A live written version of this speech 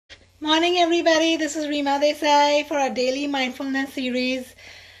Morning everybody, this is Rima Desai for our daily mindfulness series.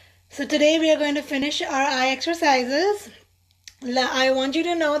 So today we are going to finish our eye exercises. I want you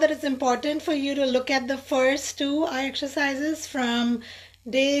to know that it's important for you to look at the first two eye exercises from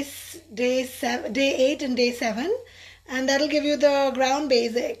day 8 and day 7, and that'll give you the ground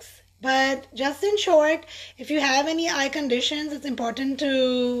basics. But just in short, if you have any eye conditions, it's important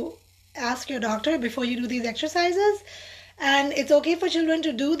to ask your doctor before you do these exercises. And it's okay for children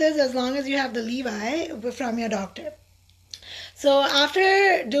to do this as long as you have the leeway from your doctor. So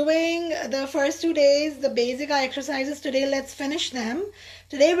after doing the first 2 days, the basic eye exercises, today let's finish them.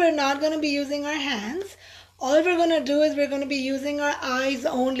 Today we're not going to be using our hands. All we're going to do is we're going to be using our eyes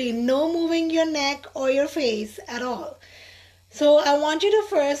only. No moving your neck or your face at all. So I want you to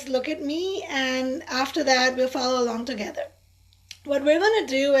first look at me, and after that we'll follow along together. What we're going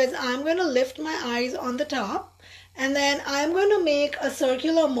to do is I'm going to lift my eyes on the top. And then I'm going to make a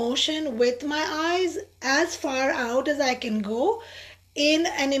circular motion with my eyes as far out as I can go in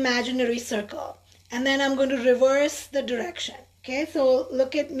an imaginary circle. And then I'm going to reverse the direction. Okay, so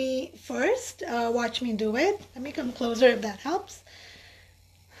look at me first. Watch me do it. Let me come closer if that helps.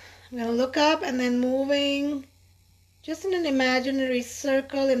 I'm going to look up and then moving just in an imaginary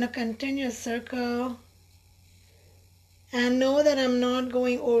circle, in a continuous circle. And know that I'm not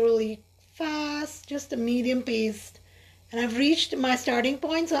going overly fast, just a medium pace. And I've reached my starting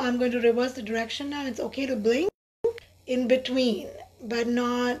point, so I'm going to reverse the direction now. It's okay to blink in between, but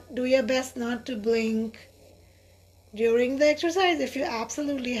do your best not to blink during the exercise. If you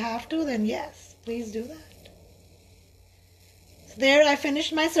absolutely have to, then yes, please do that. So there, I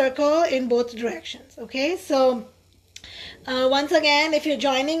finished my circle in both directions. Okay, so once again, if you're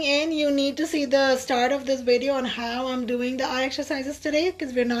joining in, you need to see the start of this video on how I'm doing the eye exercises today,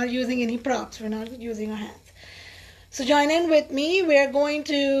 because we're not using any props. We're not using our hands. So join in with me. We're going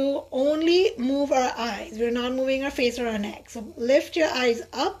to only move our eyes. We're not moving our face or our neck. So lift your eyes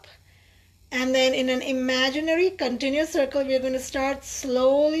up, and then in an imaginary continuous circle, we're going to start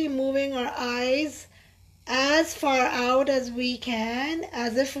slowly moving our eyes as far out as we can,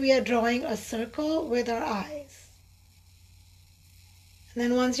 as if we are drawing a circle with our eyes. And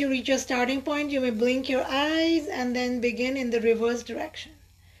then once you reach your starting point, you may blink your eyes and then begin in the reverse direction.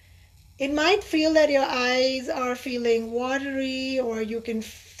 It might feel that your eyes are feeling watery, or you can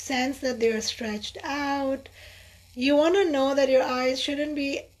sense that they're stretched out. You want to know that your eyes shouldn't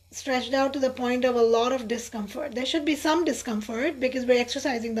be stretched out to the point of a lot of discomfort. There should be some discomfort because we're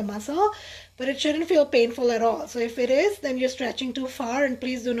exercising the muscle, but it shouldn't feel painful at all. So if it is, then you're stretching too far, and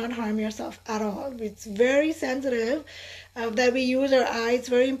please do not harm yourself at all. It's very sensitive that we use our eyes. It's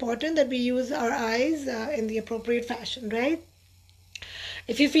very important that we use our eyes in the appropriate fashion, right?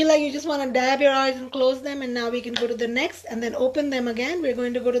 If you feel like you just want to dab your eyes and close them, and now we can go to the next and then open them again. We're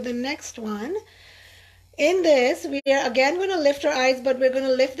going to go to the next one. In this, we are again going to lift our eyes, but we're going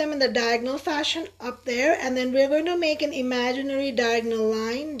to lift them in the diagonal fashion up there, and then we're going to make an imaginary diagonal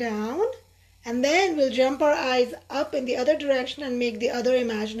line down, and then we'll jump our eyes up in the other direction and make the other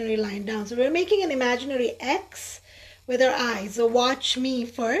imaginary line down. So we're making an imaginary X with our eyes. So watch me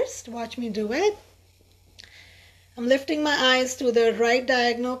first. Watch me do it. I'm lifting my eyes to the right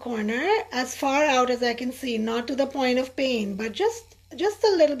diagonal corner as far out as I can see, not to the point of pain, but just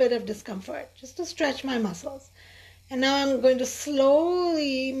a little bit of discomfort, just to stretch my muscles. And now I'm going to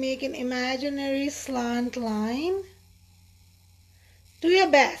slowly make an imaginary slant line. Do your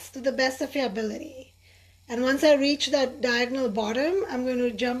best, to the best of your ability. And once I reach that diagonal bottom, I'm going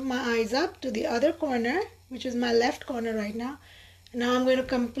to jump my eyes up to the other corner, which is my left corner right now. And now I'm going to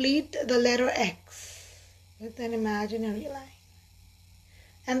complete the letter X with an imaginary line.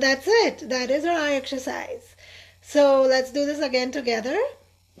 And that's it. That is our eye exercise. So let's do this again together,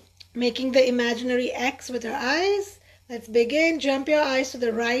 making the imaginary X with our eyes. Let's begin. Jump your eyes to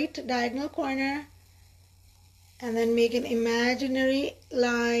the right diagonal corner, and then make an imaginary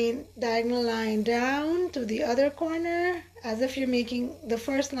line, diagonal line down to the other corner, as if you're making the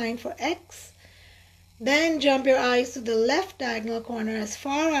first line for X. Then jump your eyes to the left diagonal corner as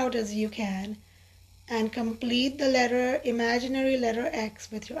far out as you can, and complete the imaginary letter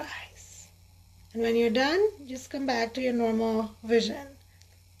X with your eyes. And when you're done, just come back to your normal vision,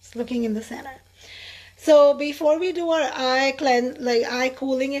 just looking in the center. So before we do our eye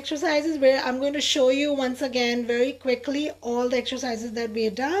cooling exercises, where I'm going to show you once again very quickly all the exercises that we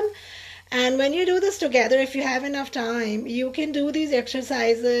have done. And when you do this together, if you have enough time, you can do these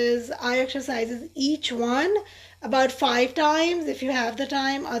exercises, eye exercises, each one about 5 times if you have the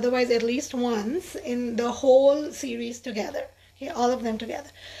time, otherwise at least once in the whole series together. Okay, all of them together.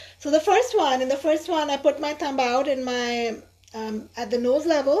 So in the first one, I put my thumb out in my at the nose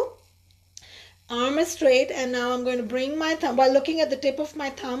level, Arm is straight, and now I'm going to bring my thumb, while looking at the tip of my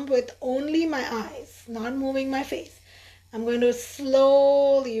thumb with only my eyes, not moving my face. I'm going to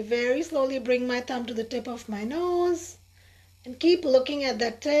slowly, very slowly bring my thumb to the tip of my nose and keep looking at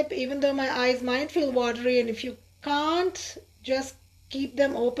that tip, even though my eyes might feel watery. And if you can't, just keep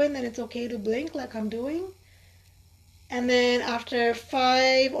them open, and it's okay to blink like I'm doing. And then after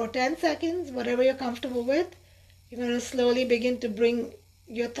 5 or 10 seconds, whatever you're comfortable with, you're going to slowly begin to bring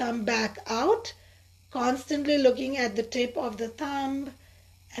your thumb back out, constantly looking at the tip of the thumb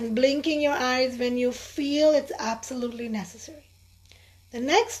and blinking your eyes when you feel it's absolutely necessary. The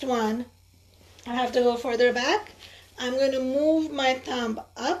next one, I have to go further back. I'm going to move my thumb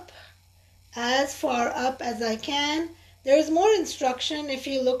up, as far up as I can. There's more instruction if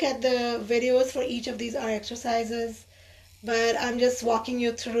you look at the videos for each of these eye exercises, but I'm just walking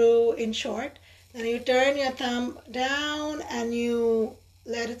you through in short. Then you turn your thumb down and you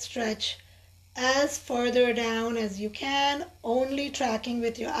let it stretch as further down as you can, only tracking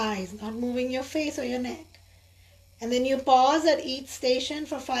with your eyes, not moving your face or your neck. And then you pause at each station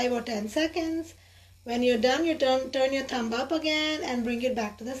for 5 or 10 seconds. When you're done, you turn your thumb up again and bring it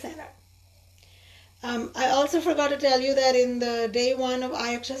back to the center. I also forgot to tell you that in the day 1 of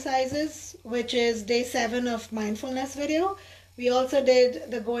eye exercises, which is day 7 of mindfulness video, we also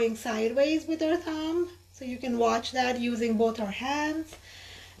did the going sideways with our thumb. So you can watch that using both our hands.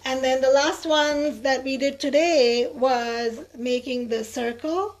 And then the last ones that we did today was making the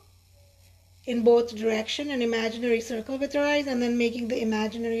circle in both direction, an imaginary circle with our eyes, and then making the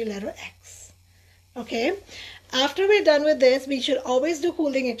imaginary letter X. Okay, after we're done with this, we should always do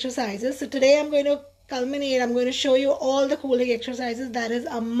cooling exercises. So today I'm going to culminate, I'm going to show you all the cooling exercises. That is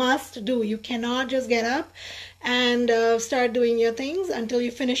a must do. You cannot just get up and start doing your things until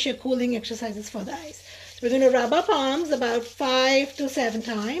you finish your cooling exercises for the eyes. So we're going to rub our palms about 5 to 7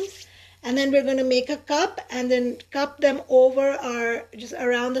 times, and then we're going to make a cup and then cup them over just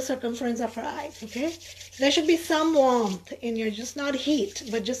around the circumference of our eyes. Okay, so there should be some warmth in your, just not heat,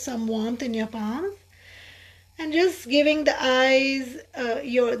 but just some warmth in your palms. And just giving the eyes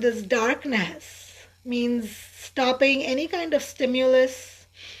this darkness means stopping any kind of stimulus,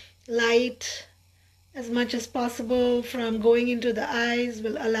 light, as much as possible from going into the eyes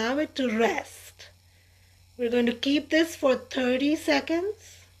will allow it to rest. We're going to keep this for 30 seconds.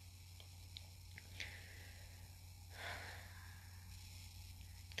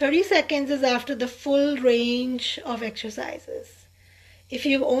 "30 seconds is after the full range of exercises. If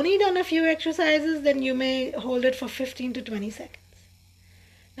you've only done a few exercises, then you may hold it for 15 to 20 seconds.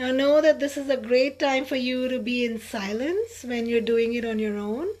 Now know that this is a great time for you to be in silence when you're doing it on your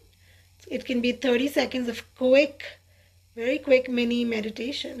own. It can be 30 seconds of quick, very quick mini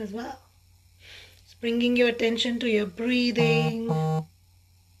meditation as well. Just bringing your attention to your breathing.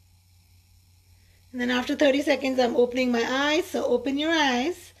 And then after 30 seconds, I'm opening my eyes. So open your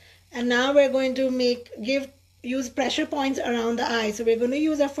eyes. And now we're going to use pressure points around the eye. So we're going to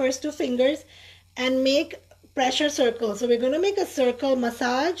use our first 2 fingers and make pressure circles. So we're going to make a circle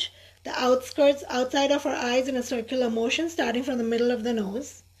massage the outskirts outside of our eyes in a circular motion, starting from the middle of the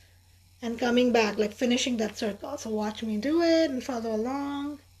nose and coming back, like finishing that circle. So watch me do it and follow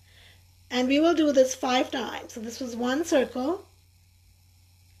along. And we will do this 5 times. So this was 1 circle.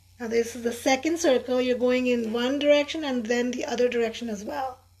 Now this is the second circle. You're going in one direction and then the other direction as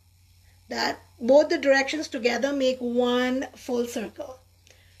well. That both the directions together make 1 full circle.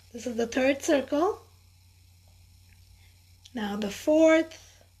 This is the 3rd circle. Now the 4th.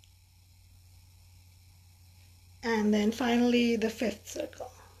 And then finally the 5th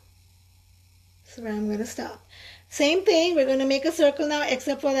circle. This is where I'm going to stop. Same thing, we're going to make a circle now,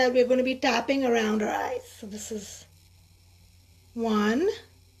 except for that we're going to be tapping around our eyes. So this is 1,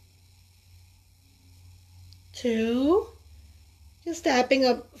 2, just tapping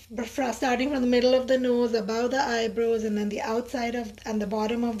up, starting from the middle of the nose, above the eyebrows, and then the outside of and the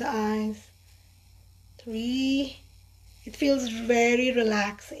bottom of the eyes. 3, it feels very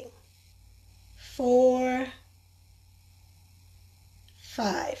relaxing. 4,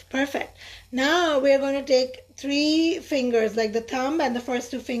 5, perfect. Now we're going to take 3 fingers, like the thumb and the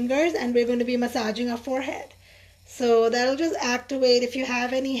first 2 fingers, and we're going to be massaging our forehead. So that'll just activate if you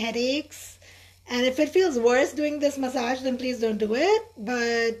have any headaches. And if it feels worse doing this massage, then please don't do it.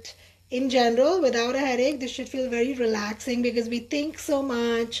 But in general, without a headache, this should feel very relaxing because we think so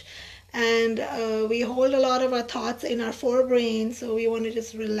much and we hold a lot of our thoughts in our forebrain. So we want to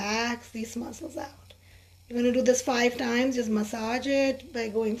just relax these muscles out. You're going to do this 5 times. Just massage it by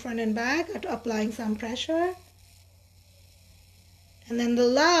going front and back, applying some pressure. And then the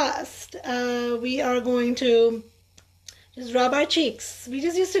last, we are going to just rub our cheeks. We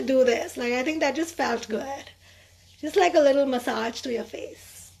just used to do this. Like, I think that just felt good. Just like a little massage to your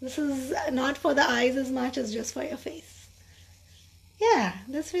face. This is not for the eyes as much as just for your face. Yeah,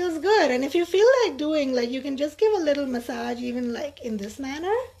 this feels good. And if you feel like doing, like, you can just give a little massage even like in this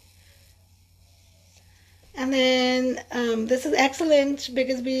manner. And then this is excellent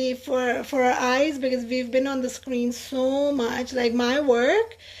because for our eyes, because we've been on the screen so much. Like my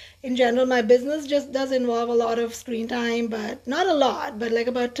work in general, my business just does involve a lot of screen time, but not a lot, but like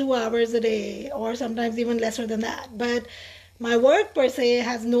about 2 hours a day, or sometimes even lesser than that. But my work per se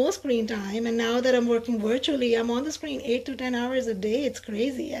has no screen time, and now that I'm working virtually, I'm on the screen 8 to 10 hours a day. It's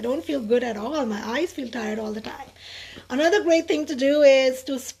crazy. I don't feel good at all. My eyes feel tired all the time. Another great thing to do is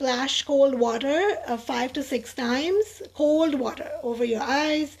to splash cold water 5 to 6 times, cold water over your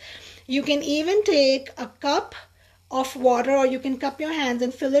eyes. You can even take a cup of water, or you can cup your hands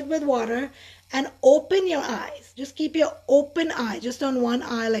and fill it with water and open your eyes. Just keep your open eye, just on one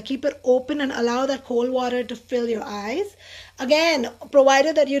eye, like keep it open and allow that cold water to fill your eyes. Again,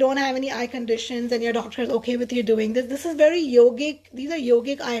 provided that you don't have any eye conditions and your doctor is okay with you doing this. This is very yogic. These are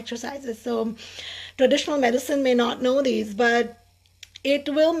yogic eye exercises. So traditional medicine may not know these, but it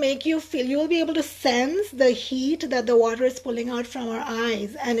will make you feel, you will be able to sense the heat that the water is pulling out from our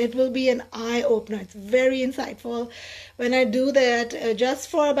eyes, and it will be an eye opener. It's very insightful. When I do that, just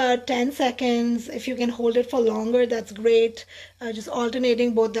for about 10 seconds, if you can hold it for longer, that's great. Just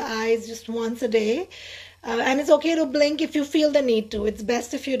alternating both the eyes just once a day. And it's okay to blink if you feel the need to. It's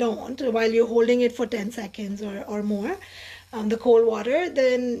best if you don't while you're holding it for 10 seconds or more. The cold water,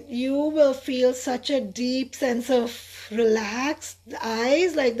 then you will feel such a deep sense of relaxed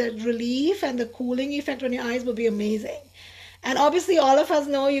eyes, like the relief and the cooling effect on your eyes will be amazing. And obviously all of us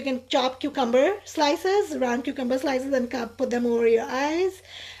know you can chop cucumber slices, round cucumber slices, and put them over your eyes.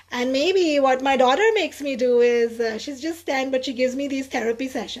 And maybe what my daughter makes me do is, she's just 10, but she gives me these therapy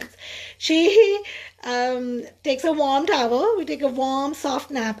sessions. She takes a warm towel, we take a warm,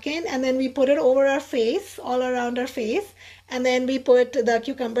 soft napkin, and then we put it over our face, all around our face. And then we put the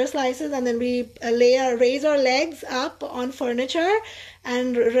cucumber slices, and then we raise our legs up on furniture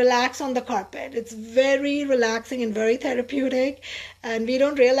and relax on the carpet. It's very relaxing and very therapeutic. And we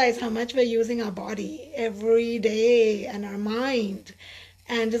don't realize how much we're using our body every day and our mind.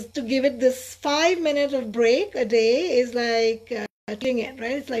 And just to give it this 5 minutes of break a day is like doing it,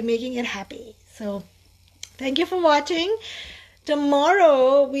 right? It's like making it happy. So thank you for watching.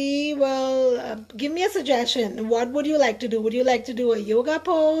 Tomorrow we will give me a suggestion. What would you like to do? Would you like to do a yoga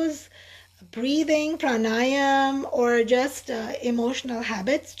pose, breathing, pranayam, or just emotional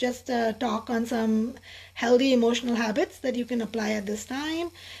habits? Just talk on some healthy emotional habits that you can apply at this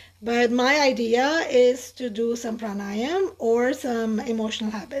time. But my idea is to do some pranayam or some emotional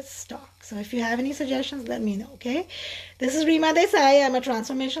habits talk. So if you have any suggestions, let me know, okay? This is Rima Desai. I'm a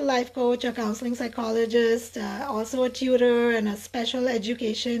transformational life coach, a counseling psychologist, also a tutor and a special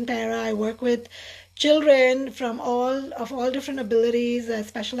education para. I work with children from all different abilities. I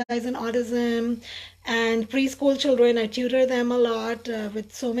specialize in autism and preschool children. I tutor them a lot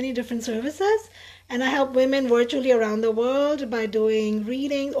with so many different services. And I help women virtually around the world by doing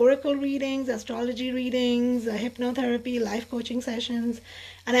readings, oracle readings, astrology readings, hypnotherapy, life coaching sessions.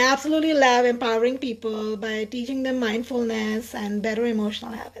 And I absolutely love empowering people by teaching them mindfulness and better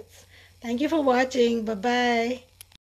emotional habits. Thank you for watching. Bye-bye.